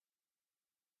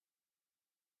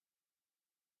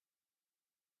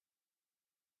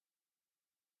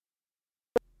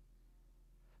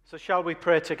So shall we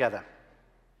pray together?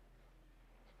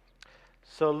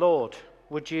 So Lord,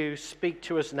 would you speak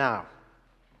to us now,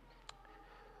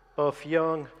 both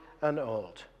young and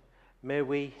old? May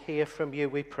we hear from you,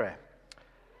 we pray.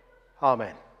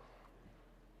 Amen.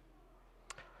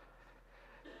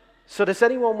 So does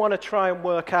anyone want to try and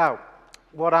work out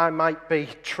what I might be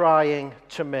trying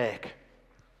to make?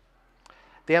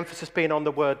 The emphasis being on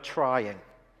the word trying.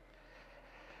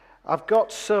 I've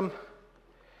got some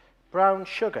brown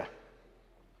sugar.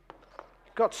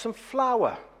 I've got some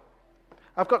flour.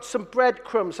 I've got some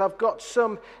breadcrumbs. I've got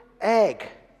some egg.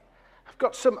 I've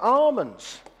got some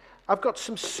almonds. I've got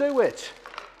some suet.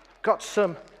 I've got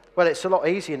some, well, it's a lot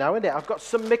easier now, isn't it? I've got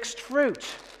some mixed fruit.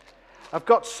 I've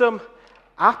got some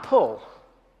apple.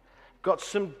 I've got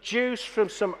some juice from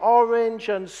some orange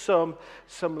and some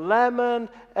lemon.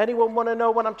 Anyone want to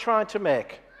know what I'm trying to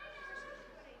make?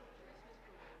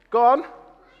 Go on.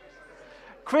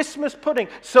 Christmas pudding.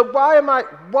 So why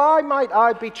might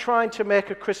I be trying to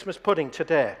make a Christmas pudding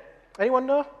today? Anyone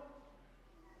know?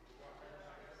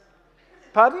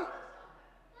 Pardon?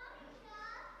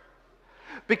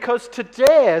 Because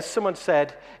today, as someone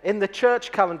said, in the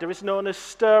church calendar is known as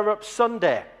Stir Up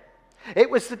Sunday. It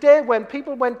was the day when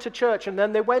people went to church and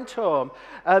then they went home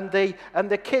and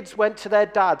the kids went to their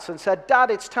dads and said,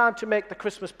 "Dad, it's time to make the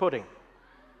Christmas pudding."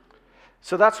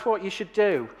 So that's what you should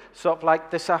do, sort of like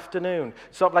this afternoon.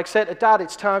 Sort of like say to Dad,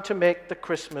 it's time to make the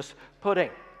Christmas pudding.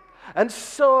 And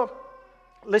so,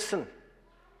 listen,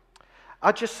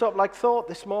 I just sort of like thought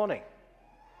this morning,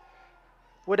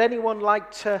 would anyone like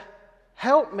to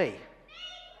help me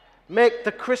make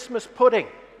the Christmas pudding?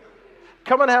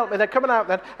 Come and help me then, come on out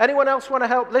then. Anyone else want to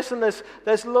help? Listen,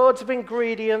 there's loads of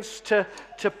ingredients to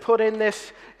put in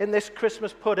this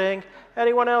Christmas pudding.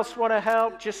 Anyone else want to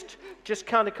help? Just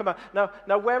kind of come out.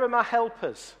 Now where are my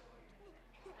helpers?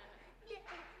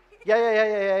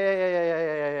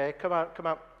 Yeah. Come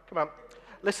on.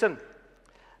 Listen,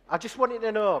 I just want you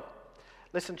to know.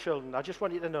 Listen, children, I just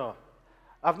want you to know.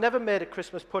 I've never made a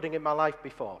Christmas pudding in my life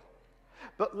before.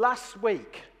 But last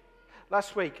week,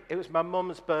 it was my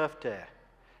mum's birthday,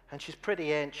 and she's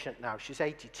pretty ancient now. She's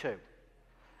 82.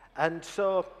 And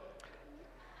so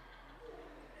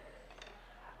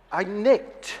I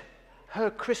nicked her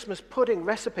Christmas pudding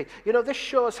recipe. You know, this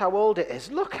shows how old it is.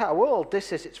 Look how old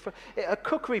this is. A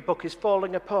cookery book is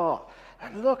falling apart.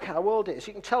 And look how old it is.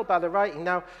 You can tell by the writing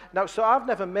now. So I've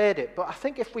never made it, but I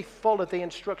think if we follow the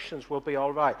instructions, we'll be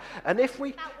all right. And if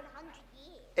we...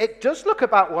 It does look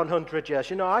about 100 years.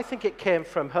 You know, I think it came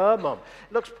from her mum.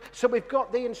 So we've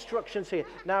got the instructions here.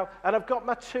 Now, and I've got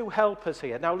my two helpers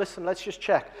here. Now, listen, let's just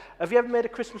check. Have you ever made a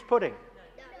Christmas pudding?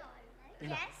 No.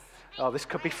 Yes. Oh, this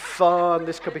could be fun.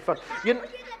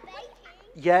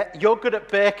 Yeah, you're good at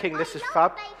baking. This is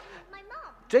fab. I love baking with my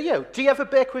mum. Do you? Do you ever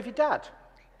bake with your dad?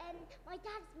 My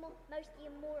dad's mostly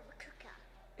more of a cooker.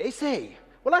 Is he?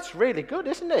 Well, that's really good,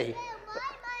 isn't he? No, my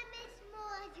mum is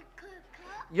more of a cooker.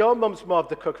 Your mum's more of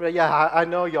the cooker. Yeah, I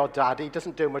know your dad. He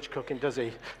doesn't do much cooking, does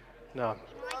he? No.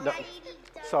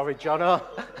 Sorry, Jono.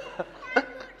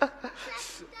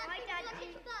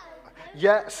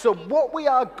 Yeah, so what we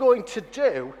are going to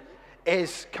do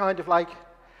is kind of like,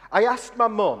 I asked my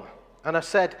mum, and I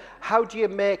said, how do you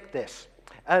make this?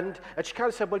 And she kind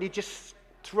of said, well, you just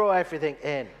throw everything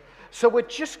in. So we're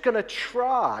just going to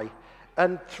try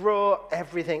and throw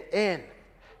everything in,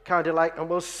 kind of like, and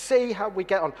we'll see how we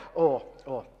get on. Oh,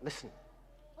 listen.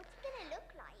 What's it going to look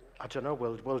like? I don't know,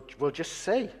 we'll just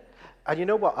see. And you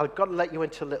know what, I've got to let you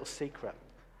into a little secret.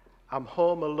 I'm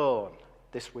home alone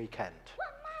this weekend.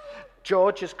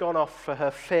 George has gone off for her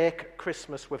fake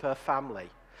Christmas with her family.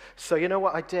 So you know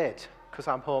what I did? Because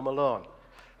I'm home alone.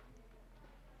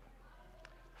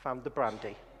 Found the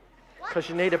brandy. Because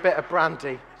you need a bit of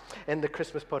brandy in the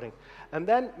Christmas pudding. And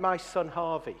then my son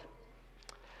Harvey,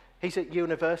 he's at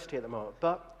university at the moment,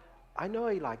 but I know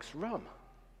he likes rum.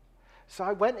 So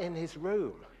I went in his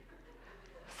room,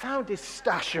 found his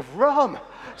stash of rum.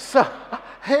 So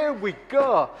here we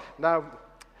go. Now,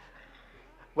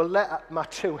 we'll let my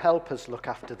two helpers look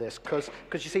after this, because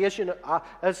you see,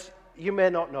 as you may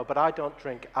not know, but I don't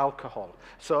drink alcohol.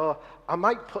 So I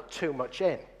might put too much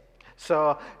in.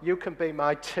 So you can be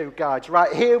my two guides.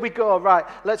 Right, here we go. Right,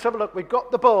 let's have a look. We've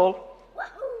got the bowl.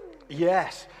 Woohoo!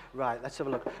 Yes. Right, let's have a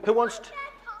look. Who wants to...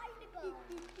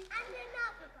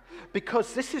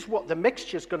 Because this is what the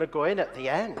mixture's going to go in at the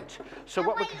end. So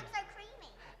what we can... So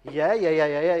creamy. Yeah.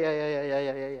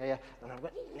 And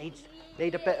I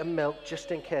need a bit of milk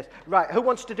just in case. Right, who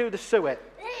wants to do the suet?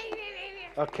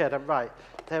 Okay, then, right.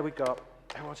 There we go.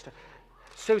 Who wants to...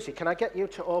 Susie, can I get you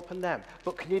to open them?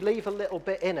 But can you leave a little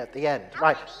bit in at the end?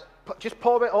 Right. Just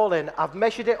pour it all in. I've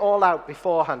measured it all out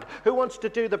beforehand. Who wants to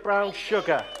do the brown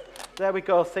sugar? There we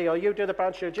go, Theo. You do the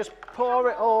brown sugar. Just pour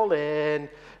it all in.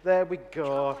 There we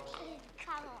go.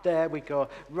 There we go.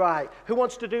 Right. Who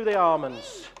wants to do the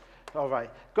almonds? All right.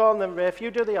 Go on then, Rafe.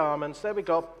 You do the almonds. There we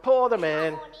go. Pour them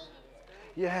in.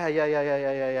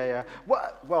 Yeah.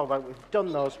 Well, we've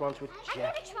done those ones with Jeff. Have you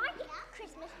ever tried the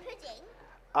Christmas pudding?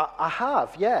 I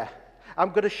have, yeah. I'm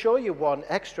going to show you one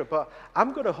extra, but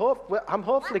I'm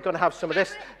hopefully going to have some of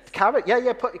this. Carrot,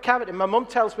 yeah, put your carrot in. My mum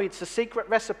tells me it's a secret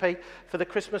recipe for the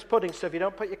Christmas pudding, so if you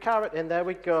don't put your carrot in, there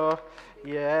we go.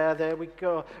 Yeah, there we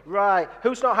go. Right,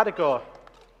 who's not had a go?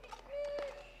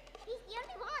 He's the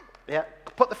only one. Yeah,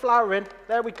 put the flour in.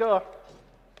 There we go.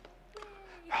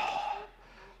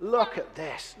 Look at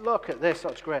this,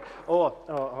 that's great. Oh.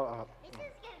 This is going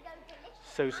to go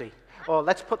delicious. Susie. Oh,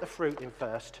 let's put the fruit in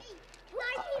first.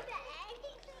 Right.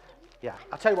 Yeah,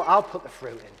 I'll tell you what, I'll put the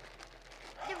fruit in.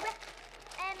 What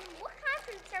kind of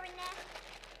fruits are in there?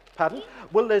 Pardon?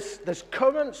 Well, there's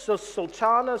currants, there's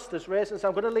sultanas, there's raisins.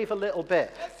 I'm going to leave a little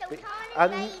bit. There's sultanas,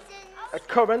 And raisins,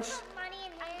 currants, money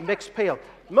and mixed peel.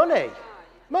 Money.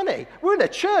 We're in a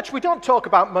church. We don't talk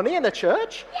about money in a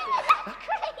church. Yeah, that's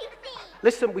crazy.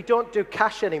 Listen, we don't do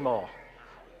cash anymore.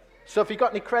 So if you've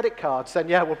got any credit cards, then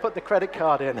yeah, we'll put the credit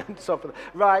card in and so forth.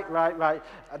 Right.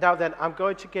 Now then, I'm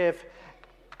going to give...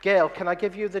 Gail, can I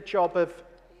give you the job of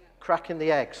cracking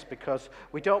the eggs? Because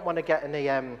we don't want to get any...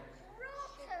 Rotten.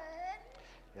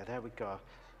 Yeah, there we go.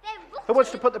 They're rotten. Who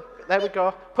wants to put the... There we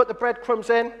go. Put the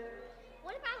breadcrumbs in.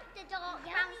 What about the dark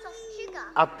brown soft sugar?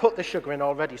 I've put the sugar in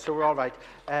already, so we're all right.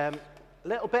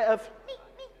 Little bit of...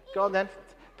 Go on then.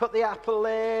 Put the apple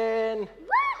in.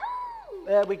 Woohoo!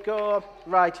 There we go.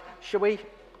 Right, shall we?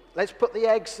 Let's put the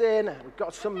eggs in. We've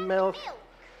got some milk.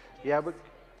 Yeah, Can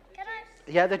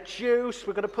I? the juice.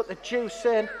 We're going to put the juice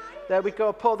in. There we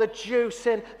go. Pour the juice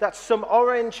in. That's some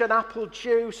orange and apple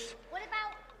juice. What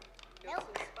about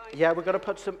milk? Yeah, we're going to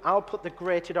put some... I'll put the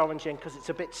grated orange in because it's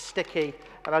a bit sticky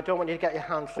and I don't want you to get your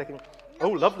hands sticky. Oh,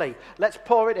 lovely. Let's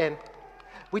pour it in.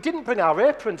 We didn't bring our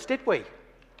aprons, did we? No,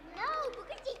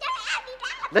 because you don't have any.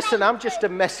 Listen, I'm just a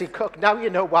messy cook. Now you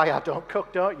know why I don't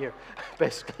cook, don't you?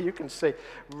 Basically, you can see.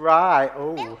 Right.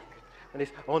 Oh. And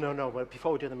it's, oh, no. Well,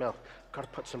 before we do the milk, got to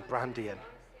put some brandy in.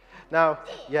 Now,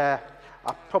 yeah,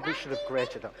 I probably should have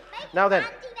grated up. Now then,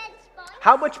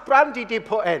 how much brandy do you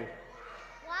put in?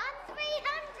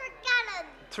 300 gallons.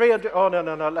 300. Oh,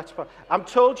 no. Let's put... I'm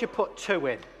told you put 2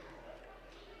 in.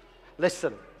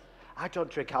 Listen, I don't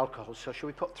drink alcohol, so should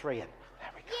we put 3 in?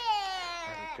 There we go. Yeah.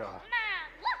 There we go. Woohoo!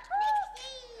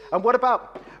 And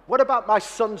what about my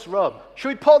son's rum? Should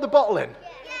we pour the bottle in? Yeah.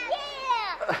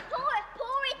 Pour it all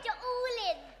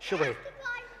in. Should we? Pour it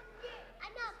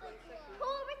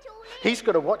all in. He's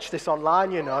going to watch this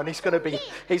online, you know, and he's going to be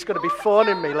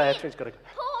phoning me later. He's going to...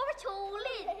 Pour it all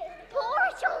in. Pour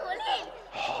it all in.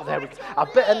 Oh, there we go. I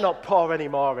better not pour any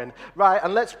more in. Right,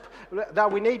 and let's... Now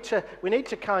we need to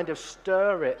kind of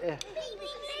stir it.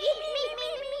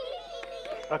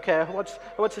 Okay, who wants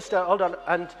to stir? Hold on,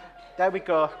 and there we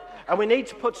go. And we need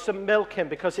to put some milk in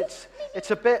because it's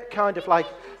a bit kind of like...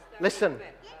 Listen,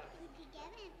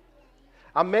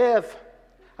 I may have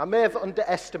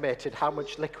underestimated how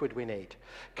much liquid we need.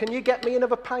 Can you get me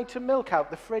another pint of milk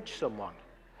out the fridge, someone?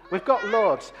 We've got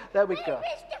loads. There we go.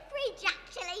 Where's the fridge,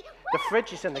 actually? The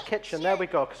fridge is in the kitchen. There we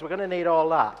go, because we're going to need all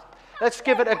that. Let's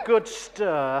give it a good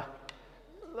stir.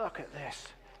 Look at this.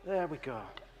 There we go.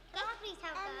 Can I please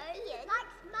have those? It's like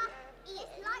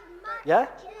mud. Yeah? Our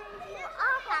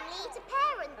family is a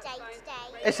parent day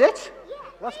today. Is it? Yeah.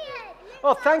 That's...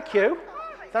 Oh, thank you.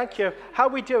 Thank you. How are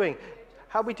we doing?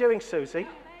 Susie?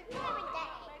 We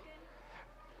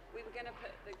need to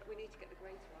get the grater. I'll get the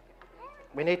grater.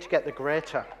 We need to get the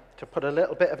grater to put a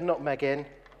little bit of nutmeg in.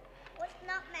 What's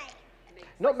nutmeg?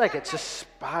 Nutmeg, it's a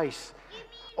spice.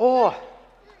 Oh,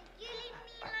 You mean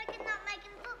like a nutmeg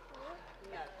in football?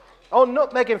 oh,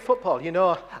 nutmeg in football. You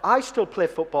know, I still play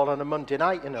football on a Monday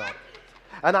night, you know.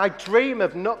 And I dream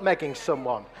of nutmegging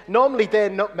someone. Normally they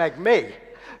nutmeg me.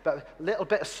 But a little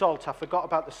bit of salt. I forgot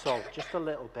about the salt. Just a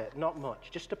little bit. Not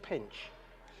much. Just a pinch.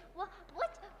 What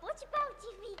about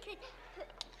if we could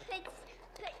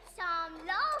put some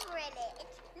lava in it?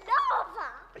 Lava!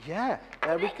 Yeah,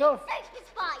 there we go. Super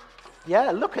spice.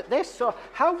 Yeah, look at this. So,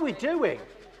 how are we doing?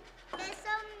 There's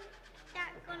some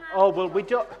that's gonna... Oh, well, we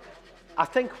don't... I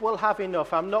think we'll have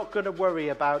enough. I'm not going to worry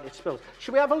about it spills.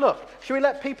 Should we have a look? Should we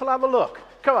let people have a look?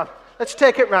 Come on, let's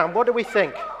take it round. What do we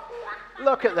think?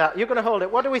 Look at that. You're going to hold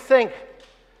it. What do we think?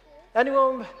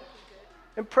 Anyone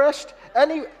impressed?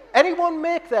 Anyone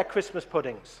make their Christmas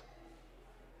puddings?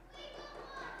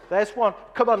 There's one.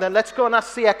 Come on then, let's go and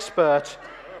ask the expert.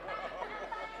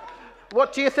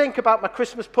 What do you think about my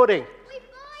Christmas pudding?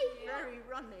 Very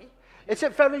runny. Is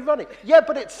it very runny? Yeah,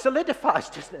 but it solidifies,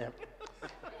 doesn't it?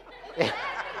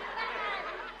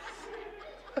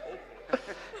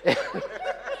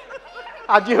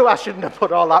 I knew I shouldn't have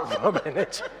put all that rum in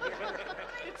it.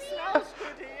 It smells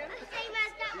good, Ian. Same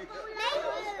as that bowl.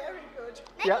 Very good.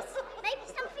 Yeah. Maybe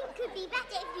something could be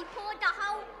better if you poured the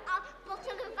whole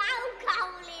bottle of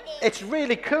alcohol in it. It's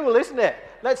really cool, isn't it?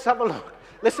 Let's have a look.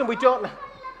 Listen, we don't...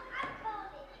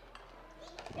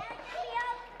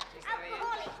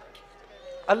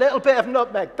 A little bit of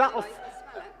nutmeg, that'll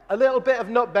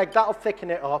thicken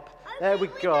it up. There we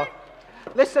go.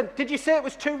 Listen, did you say it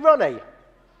was too runny?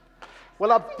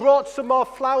 Well, I've brought some more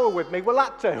flour with me. Will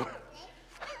that do? Maybe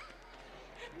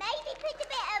put a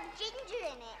bit of ginger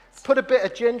in it. Put a bit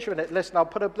of ginger in it. Listen, I'll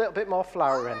put a little bit more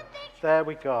flour in. There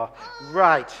we go.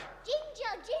 Right. Ginger,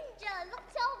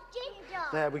 lots of ginger.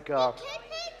 There we go. Pepper.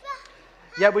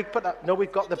 Yeah, we put that. No,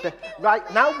 we've got the bit. Right,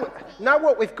 now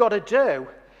what we've got to do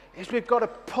is we've got to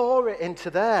pour it into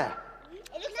there. It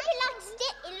looks a bit like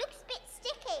stick. It looks a bit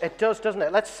sticky. It does, doesn't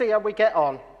it? Let's see how we get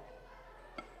on.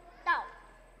 No.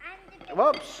 And the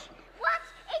Whoops. What?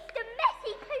 It's the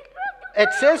messy paper of the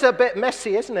It is a bit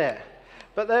messy, isn't it?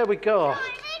 But there we go. It's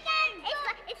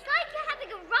like you're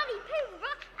having a runny poo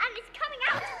and it's coming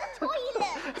out of the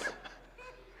toilet.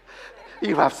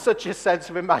 You have such a sense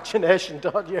of imagination,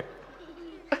 don't you?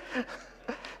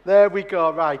 There we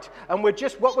go, right. And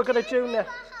what we're going to do now...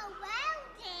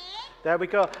 There we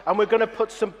go. And we're going to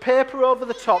put some paper over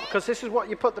the top, because this is what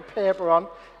you put the paper on.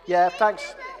 Yeah,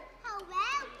 thanks.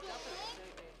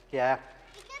 Yeah.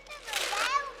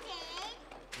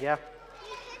 Yeah.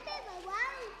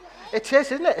 It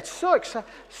is, isn't it? It's so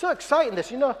exciting, this.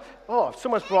 You know, if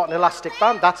someone's brought an elastic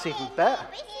band, that's even better.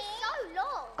 This is so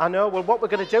long. I know. Well, what we're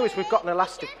going to do is we've got an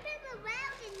elastic...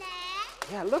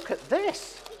 Yeah, look at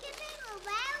this.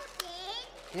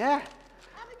 Yeah.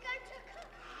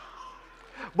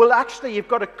 Well, actually, you've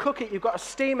got to cook it. You've got to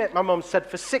steam it, my mum said,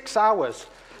 for 6 hours.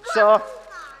 So,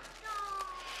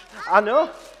 I know.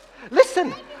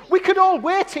 Listen, we could all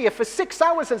wait here for 6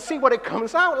 hours and see what it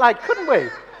comes out like, couldn't we?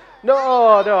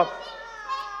 No.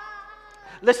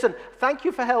 Listen, thank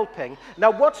you for helping.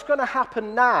 Now, what's going to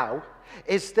happen now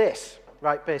is this,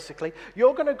 right, basically.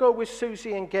 You're going to go with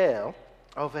Susie and Gail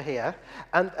over here,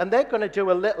 and they're going to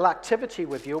do a little activity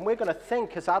with you, and we're going to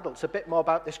think as adults a bit more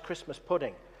about this Christmas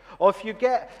pudding. Or if you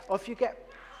get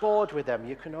bored with them,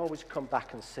 you can always come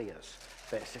back and see us,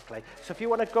 basically. So if you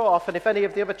want to go off, and if any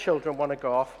of the other children want to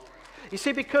go off, you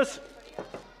see, because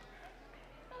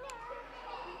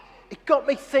it got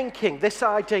me thinking, this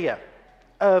idea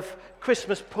of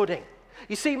Christmas pudding.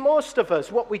 You see, most of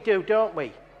us, what we do, don't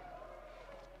we?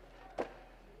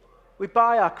 We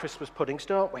buy our Christmas puddings,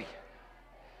 don't we?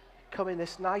 Come in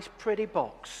this nice, pretty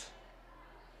box.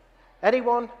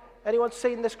 Anyone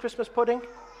seen this Christmas pudding?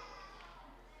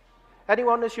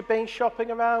 Anyone, as you've been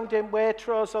shopping around in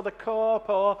Waitrose or the Co-op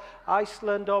or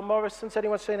Iceland or Morrison's,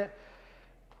 anyone seen it?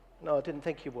 No, I didn't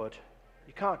think you would.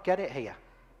 You can't get it here.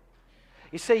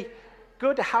 You see,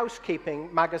 Good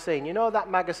Housekeeping magazine, you know that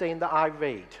magazine that I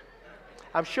read?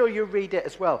 I'm sure you read it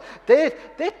as well. They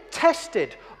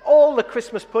tested all the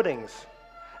Christmas puddings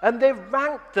and they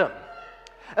ranked them.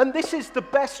 And this is the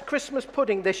best Christmas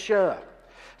pudding this year.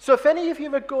 So if any of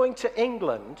you are going to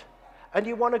England and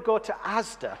you want to go to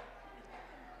Asda,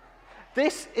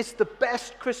 this is the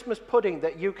best Christmas pudding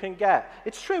that you can get.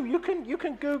 It's true, you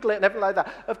can Google it and everything like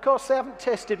that. Of course, they haven't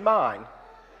tasted mine,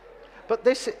 but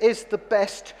this is the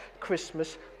best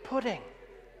Christmas pudding.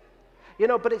 You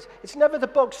know, but it's never the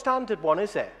bog standard one,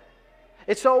 is it?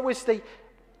 It's always the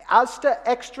Asda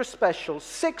Extra Special,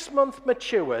 6-month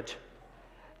matured,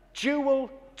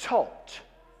 jewel-topped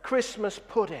Christmas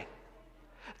pudding.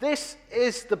 This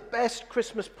is the best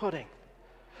Christmas pudding.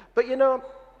 But you know,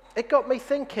 it got me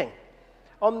thinking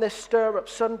on this Stir Up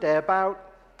Sunday about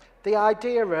the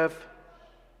idea of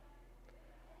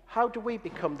how do we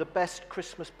become the best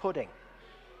Christmas pudding?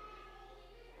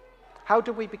 How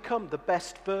do we become the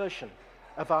best version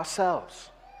of ourselves?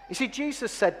 You see,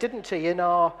 Jesus said, didn't he, in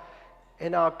our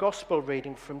gospel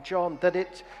reading from John,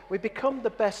 that we become the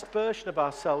best version of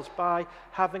ourselves by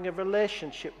having a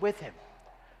relationship with him.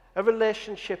 A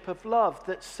relationship of love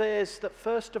that says that,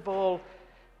 first of all,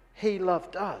 he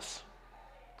loved us,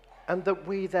 and that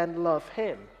we then love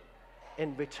him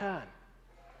in return.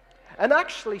 And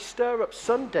actually, Stir Up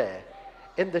Sunday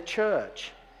in the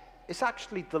church is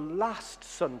actually the last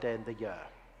Sunday in the year.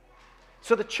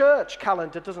 So the church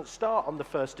calendar doesn't start on the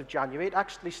 1st of January, it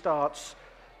actually starts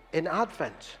in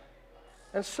Advent.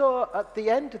 And so at the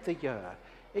end of the year,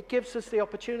 it gives us the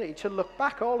opportunity to look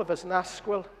back, all of us, and ask,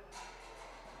 well,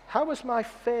 How has my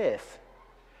faith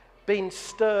been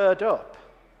stirred up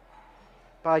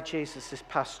by Jesus this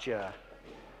past year?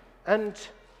 And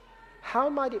how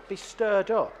might it be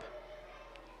stirred up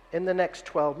in the next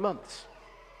 12 months?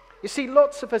 You see,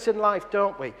 lots of us in life,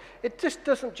 don't we? It just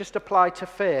doesn't just apply to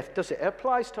faith, does it? It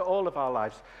applies to all of our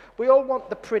lives. We all want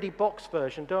the pretty box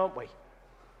version, don't we?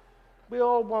 We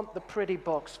all want the pretty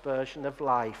box version of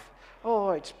life. Oh,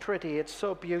 it's pretty, it's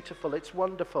so beautiful, it's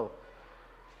wonderful.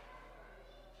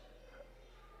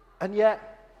 And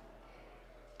yet,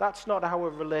 that's not how a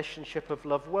relationship of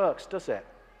love works, does it?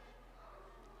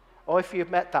 Or if you've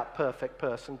met that perfect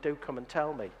person, do come and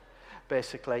tell me,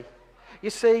 basically. You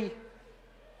see,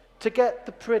 to get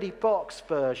the pretty box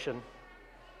version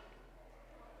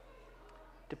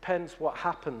depends what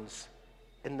happens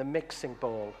in the mixing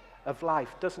bowl of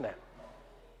life, doesn't it?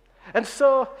 And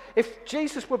so, if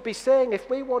Jesus would be saying, if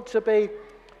we want to be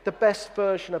the best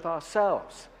version of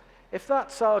ourselves, if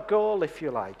that's our goal, if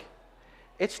you like,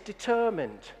 it's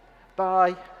determined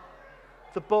by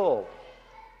the bowl.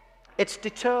 It's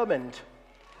determined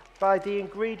by the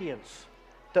ingredients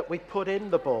that we put in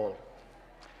the bowl.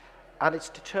 And it's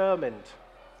determined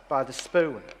by the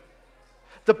spoon.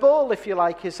 The bowl, if you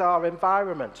like, is our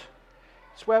environment.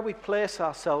 It's where we place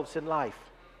ourselves in life.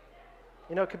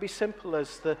 You know, it could be simple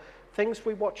as the things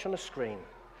we watch on a screen,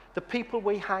 the people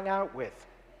we hang out with,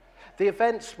 the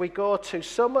events we go to.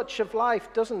 So much of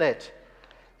life, doesn't it,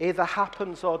 either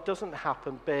happens or doesn't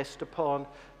happen based upon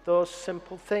those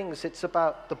simple things. It's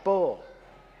about the bowl.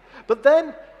 But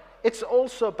then it's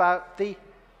also about the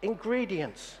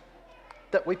ingredients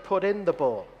that we put in the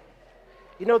bowl.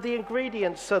 You know, the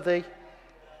ingredients are the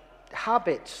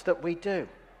habits that we do.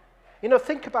 You know,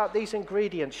 think about these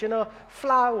ingredients. You know,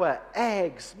 flour,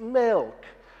 eggs, milk,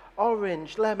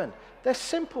 orange, lemon. They're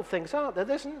simple things, aren't they?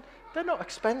 They're not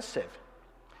expensive.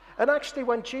 And actually,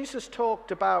 when Jesus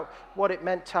talked about what it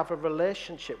meant to have a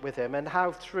relationship with him and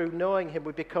how through knowing him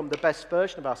we become the best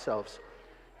version of ourselves,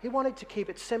 he wanted to keep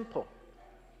it simple.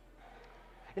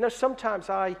 You know, sometimes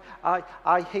I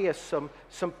hear some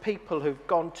people who've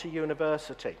gone to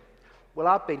university. Well,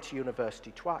 I've been to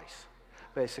university twice,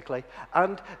 basically.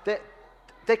 And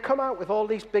they come out with all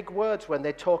these big words when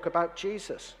they talk about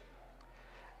Jesus.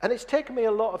 And it's taken me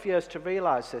a lot of years to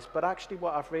realize this, but actually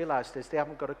what I've realized is they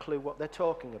haven't got a clue what they're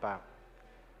talking about.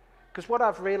 Because what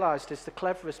I've realized is the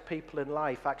cleverest people in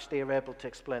life actually are able to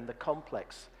explain the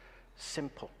complex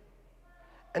simple.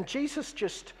 And Jesus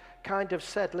just kind of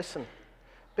said, listen,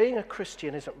 being a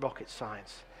Christian isn't rocket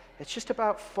science. It's just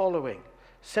about following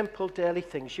simple daily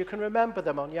things. You can remember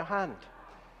them on your hand.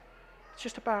 It's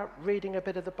just about reading a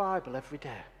bit of the Bible every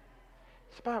day.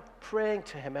 It's about praying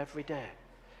to him every day.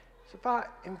 It's about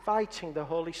inviting the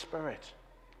Holy Spirit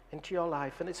into your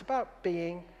life. And it's about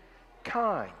being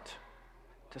kind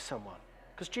to someone.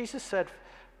 Because Jesus said,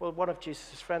 well, one of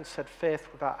Jesus' friends said, faith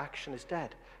without action is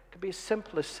dead. It could be as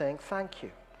simple as saying thank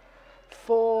you.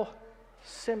 4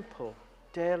 simple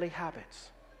daily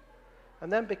habits.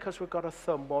 And then because we've got a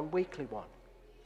thumb, 1 weekly one.